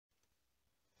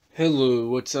Hello,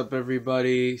 what's up,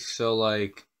 everybody?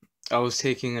 I was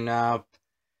taking a nap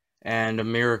and a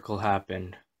miracle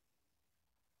happened.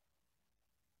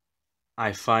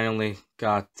 I finally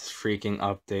got this freaking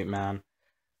update, man,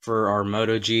 for our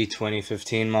Moto G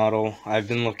 2015 model. I've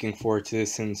been looking forward to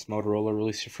this since Motorola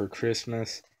released it for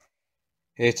Christmas.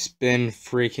 It's been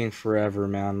freaking forever,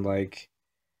 man.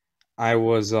 I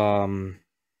was,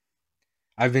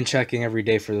 I've been checking every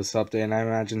day for this update, and I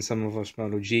imagine some of us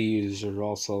Moto G users are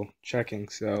also checking,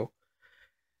 so.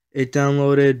 It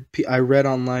downloaded. I read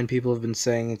online people have been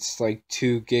saying it's like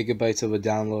 2 GB of a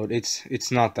download.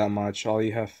 It's not that much. All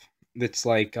you have it's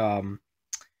like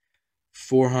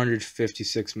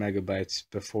 456 megabytes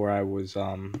before I was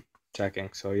checking.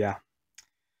 So yeah.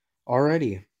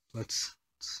 Alrighty. It's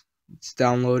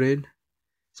downloaded.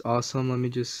 It's awesome. Let me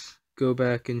just go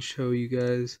back and show you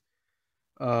guys.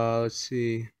 Let's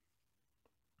see.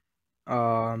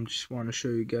 Just want to show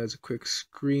you guys a quick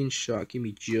screenshot. Give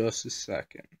me just a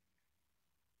second.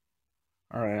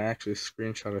 Alright, I actually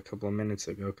screenshot a couple of minutes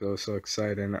ago because I was so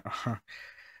excited.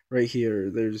 Right here,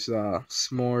 there's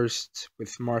S'mores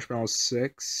with Marshmallow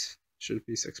 6. Should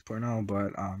be 6.0,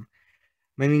 but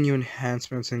many new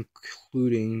enhancements,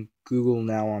 including Google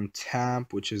Now on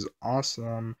tap, which is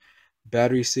awesome.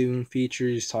 Battery saving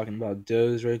features, talking about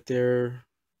those right there,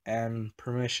 and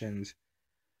permissions.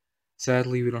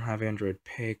 Sadly, we don't have Android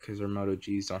Pay because our Moto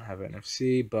Gs don't have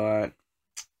NFC, but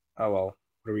oh well,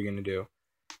 what are we gonna do?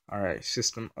 Alright,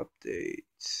 system update.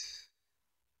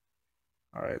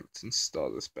 Alright, let's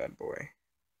install this bad boy.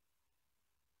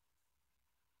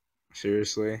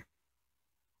 Seriously?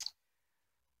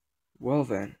 Well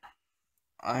then,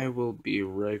 I will be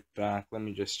right back. Let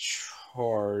me just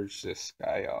charge this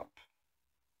guy up.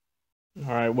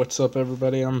 Alright, what's up,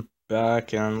 everybody? I'm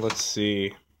back, and let's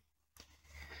see.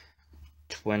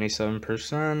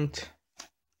 27%.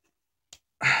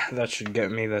 That should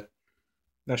get me that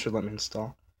should let me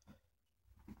install.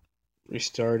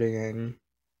 Restarting in,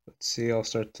 let's see, I'll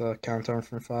start the countdown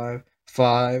from 5.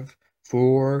 5,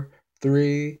 4,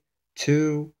 3,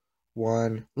 2,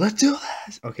 1. Let's do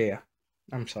this! Okay, yeah.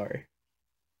 I'm sorry.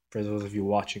 For those of you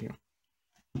watching,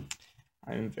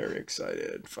 I'm very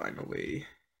excited, finally.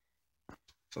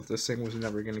 So this thing was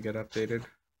never going to get updated.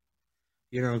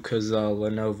 You know, because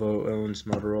Lenovo owns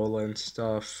Motorola and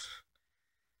stuff.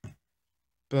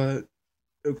 But,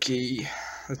 okay,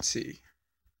 let's see.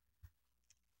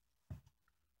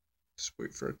 Just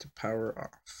wait for it to power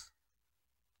off.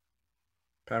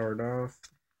 Powered off.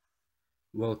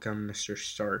 Welcome, Mr.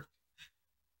 Stark.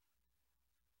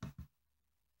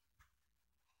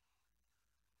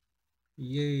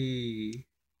 Yay!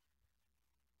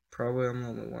 Probably I'm the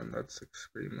only one that's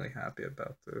extremely happy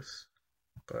about this.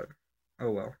 But,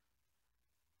 oh well.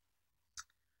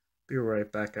 Be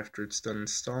right back after it's done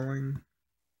installing.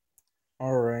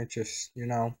 Alright, just,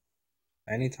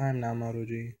 anytime now, Moto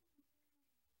G.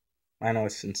 I know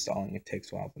it's installing, it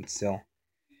takes a while, but still.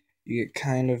 You get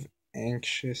kind of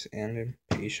anxious and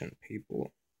impatient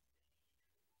people.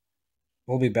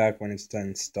 We'll be back when it's done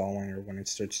installing or when it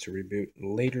starts to reboot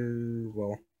later.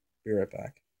 Well, be right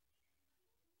back.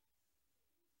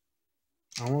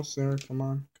 Almost there, come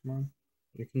on.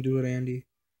 You can do it, Andy.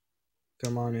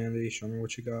 Come on, Andy, show me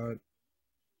what you got.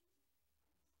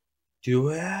 Do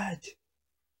it!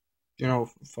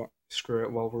 Screw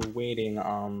it, while we're waiting,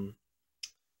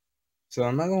 so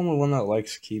I'm not the only one that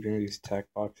likes keeping these tech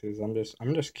boxes. I'm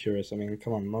just curious. I mean,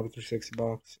 come on, Moto 360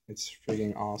 box, it's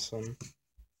freaking awesome.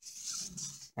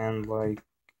 And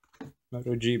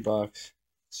Moto G box,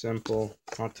 simple,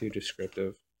 not too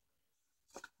descriptive.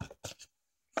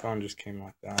 Phone just came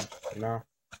like that,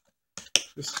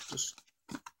 Just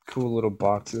cool little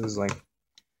boxes like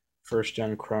first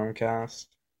gen Chromecast.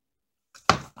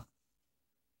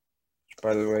 Which,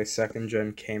 by the way, second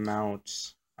gen came out.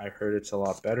 I heard it's a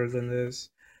lot better than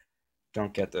this.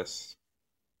 Don't get this.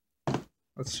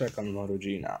 Let's check on Moto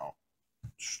G now.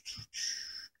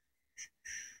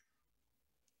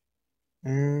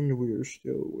 And we're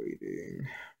still waiting.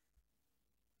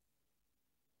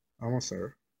 Almost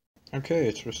there. Okay,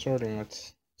 it's restarting.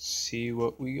 Let's see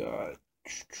what we got.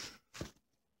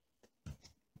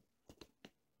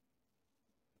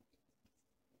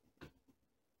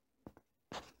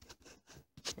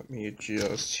 Let me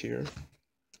adjust here.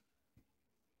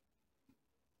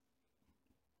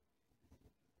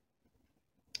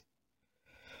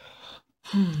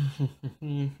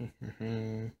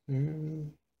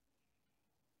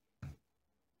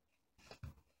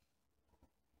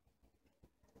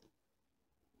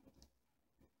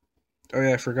 Oh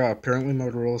yeah, I forgot. Apparently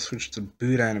Motorola switched the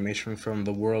boot animation from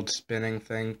the world spinning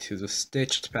thing to the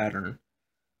stitched pattern.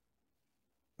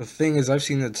 The thing is, I've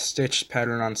seen the stitched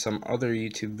pattern on some other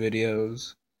YouTube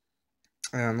videos,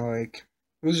 and like,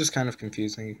 it was just kind of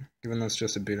confusing, even though it's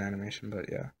just a boot animation, but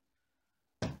yeah.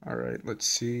 Alright, let's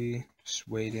see. Just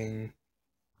waiting.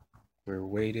 We're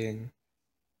waiting.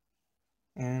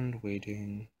 And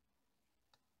waiting.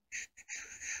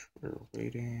 We're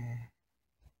waiting.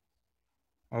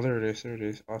 Oh, there it is. There it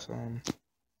is. Awesome.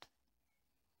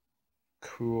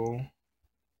 Cool.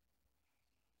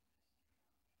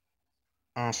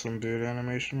 Awesome boot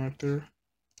animation right there.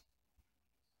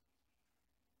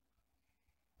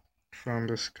 Found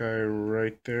this guy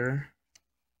right there.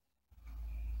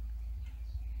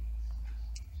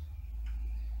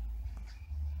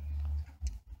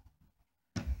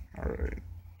 Alright.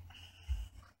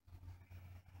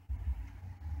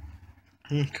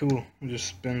 Cool. It just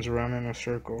spins around in a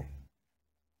circle.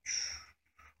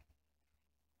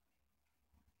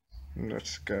 And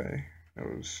this guy that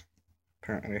was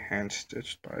apparently hand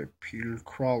stitched by Peter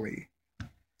Crawley.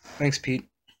 Thanks, Pete.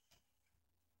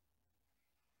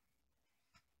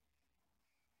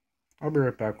 I'll be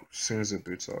right back as soon as it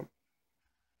boots up.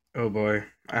 Oh boy,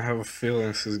 I have a feeling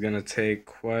this is gonna take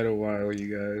quite a while,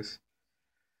 you guys.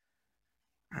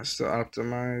 Has to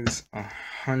optimize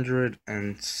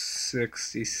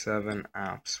 167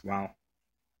 apps. Wow.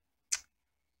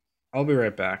 I'll be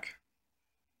right back.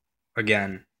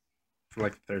 Again. For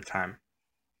like the third time.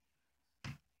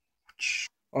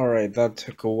 Alright, that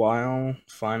took a while.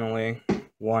 Finally,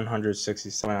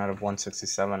 167 out of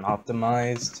 167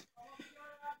 optimized.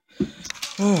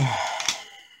 Oh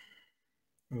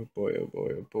boy, oh boy,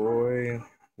 oh boy.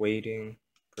 Waiting.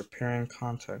 Preparing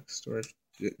context storage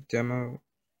demo.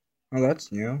 Oh,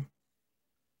 that's new.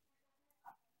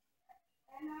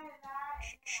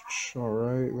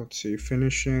 Alright, let's see.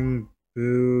 Finishing.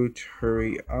 Boot.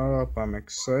 Hurry up. I'm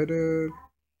excited.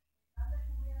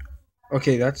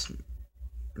 Okay, that's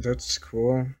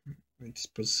cool. It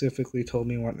specifically told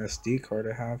me what SD card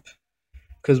I have.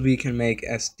 Because we can make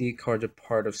SD card a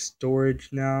part of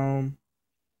storage now.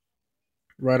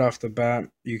 Right off the bat,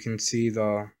 you can see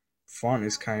the font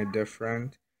is kind of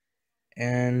different.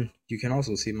 And you can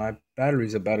also see my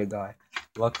battery's about to die.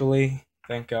 Luckily,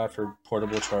 thank God for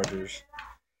portable chargers.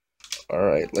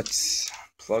 Alright, let's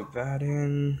plug that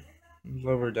in.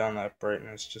 Lower down that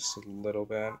brightness just a little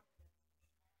bit.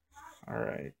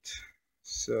 Alright,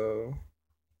 so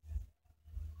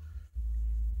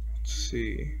let's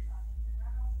see.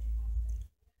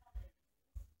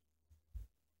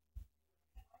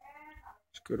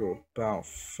 Let's go to about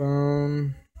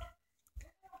phone.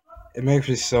 It makes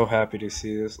me so happy to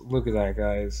see this. Look at that,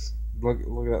 guys. Look at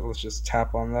that. Let's just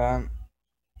tap on that.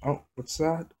 Oh, what's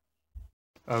that?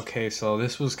 Okay, so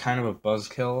this was kind of a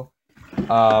buzzkill.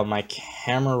 My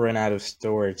camera ran out of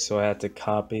storage, so I had to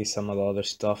copy some of the other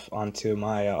stuff onto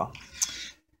my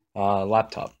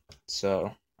laptop.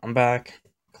 So I'm back,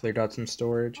 cleared out some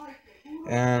storage,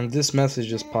 and this message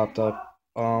just popped up.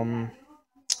 Your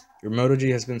Moto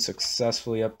G has been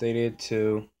successfully updated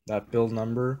to that build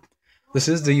number. This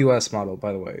is the US model,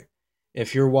 by the way.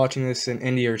 If you're watching this in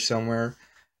India or somewhere,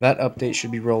 that update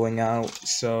should be rolling out.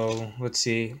 So let's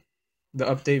see. The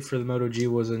update for the Moto G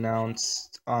was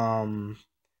announced.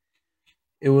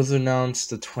 It was announced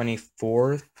the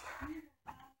 24th,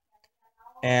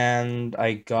 and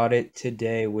I got it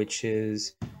today, which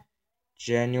is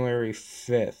January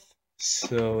 5th.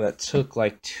 So that took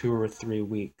like 2 or 3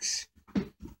 weeks.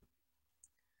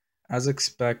 As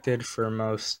expected for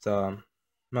most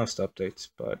updates,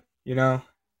 but you know,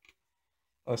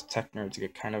 us tech nerds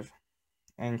get kind of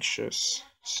anxious.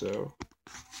 So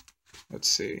let's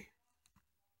see.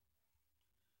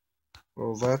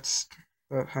 Well, that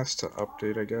has to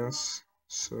update, I guess.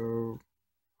 So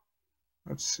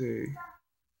let's see.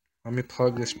 Let me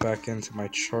plug this back into my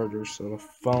charger so the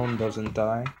phone doesn't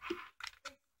die.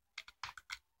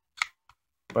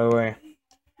 By the way,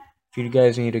 if you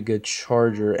guys need a good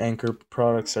charger, Anchor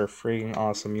products are freaking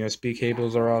awesome. USB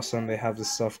cables are awesome. They have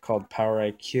this stuff called Power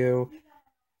IQ,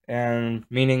 and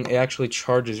meaning it actually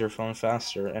charges your phone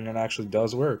faster, and it actually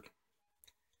does work.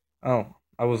 Oh,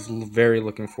 I was very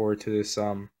looking forward to this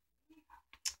in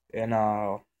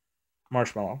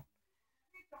Marshmallow.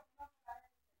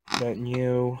 That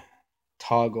new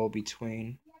toggle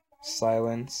between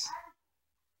silence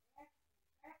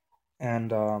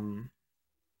and the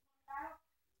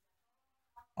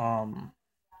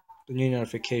new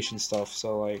notification stuff.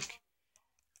 So like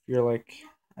you're like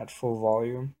at full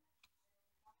volume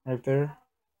right there,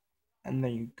 and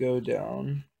then you go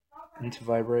down into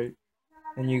vibrate,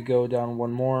 and you go down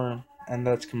one more, and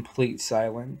that's complete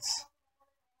silence.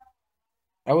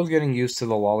 I was getting used to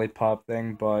the lollipop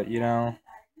thing, but you know,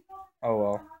 oh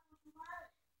well.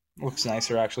 Looks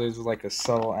nicer actually. There's like a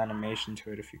subtle animation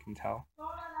to it if you can tell.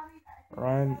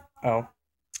 Alright. Oh.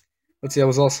 Let's see, I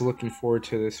was also looking forward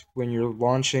to this. When you're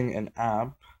launching an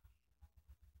app.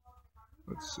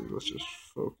 Let's see, let's just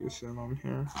focus in on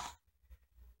here.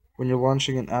 When you're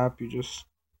launching an app,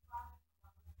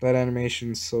 that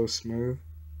animation's so smooth.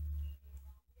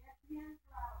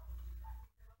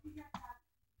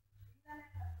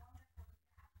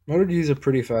 Moto G is a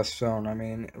pretty fast phone. I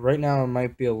mean, right now it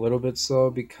might be a little bit slow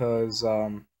because,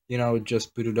 it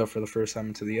just booted up for the first time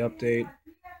into the update.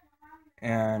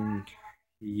 And,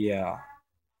 yeah.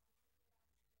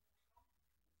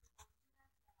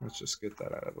 Let's just get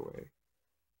that out of the way.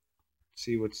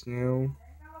 See what's new.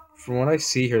 From what I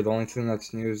see here, the only thing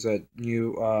that's new is that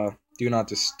new do not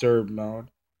disturb mode.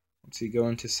 Let's see, go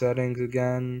into settings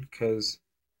again, because,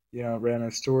 it ran out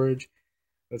of storage.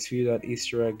 Let's view that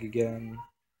Easter egg again.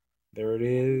 There it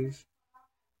is.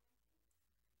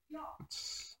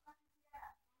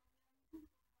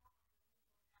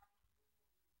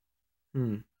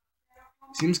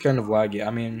 Seems kind of laggy.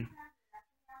 I mean,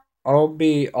 I'll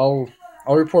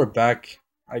report back,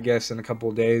 I guess, in a couple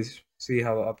of days. See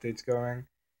how the update's going.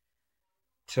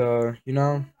 To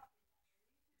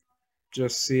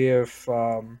just see if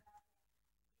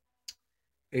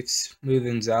it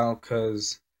smoothens out,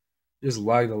 cause it just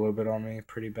lagged a little bit on me,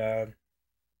 pretty bad.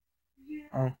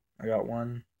 Oh, I got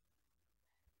 1,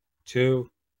 2,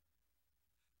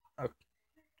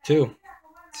 2.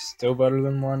 Still better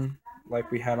than 1,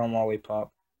 like we had on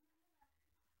Lollipop.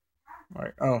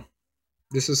 Alright, oh.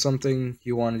 This is something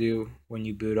you want to do when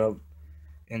you boot up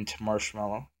into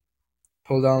Marshmallow.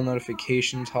 Pull down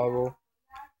notification toggle.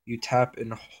 You tap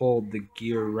and hold the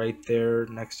gear right there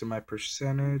next to my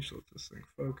percentage. Let this thing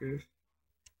focus.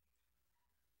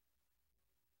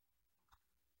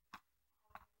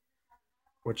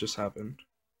 What just happened?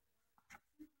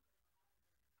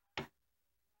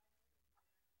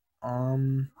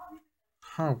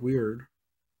 Weird.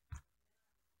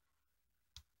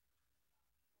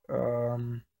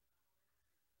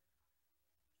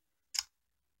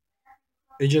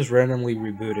 It just randomly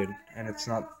rebooted, and it's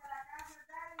not.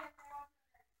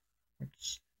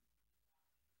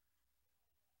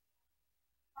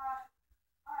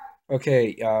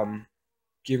 Okay.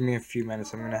 Give me a few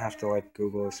minutes. I'm gonna have to like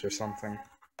Google this or something.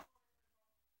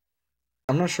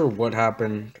 I'm not sure what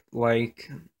happened.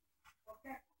 Like,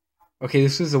 okay,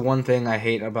 this is the one thing I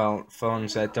hate about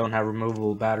phones that don't have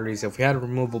removable batteries. If we had a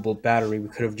removable battery, we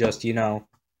could have just, taken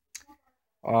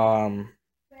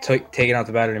out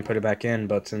the battery and put it back in.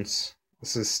 But since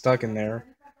this is stuck in there,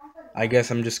 I guess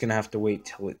I'm just gonna have to wait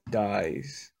till it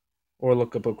dies, or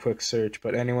look up a quick search.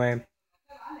 But anyway,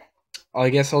 I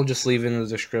guess I'll just leave it in the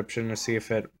description to see if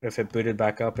it booted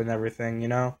back up and everything,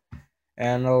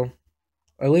 and I'll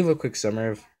leave a quick summary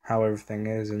of how everything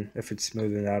is and if it's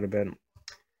smoothing out a bit.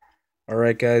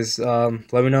 Alright guys,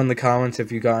 let me know in the comments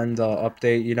if you gotten the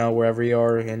update, wherever you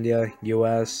are, India,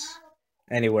 US,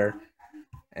 anywhere.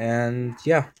 And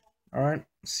yeah, alright,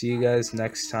 see you guys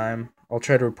next time. I'll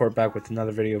try to report back with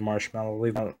another video of Marshmallow.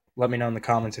 Let me know in the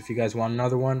comments if you guys want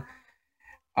another one.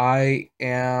 I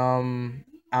am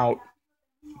out.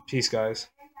 Peace, guys.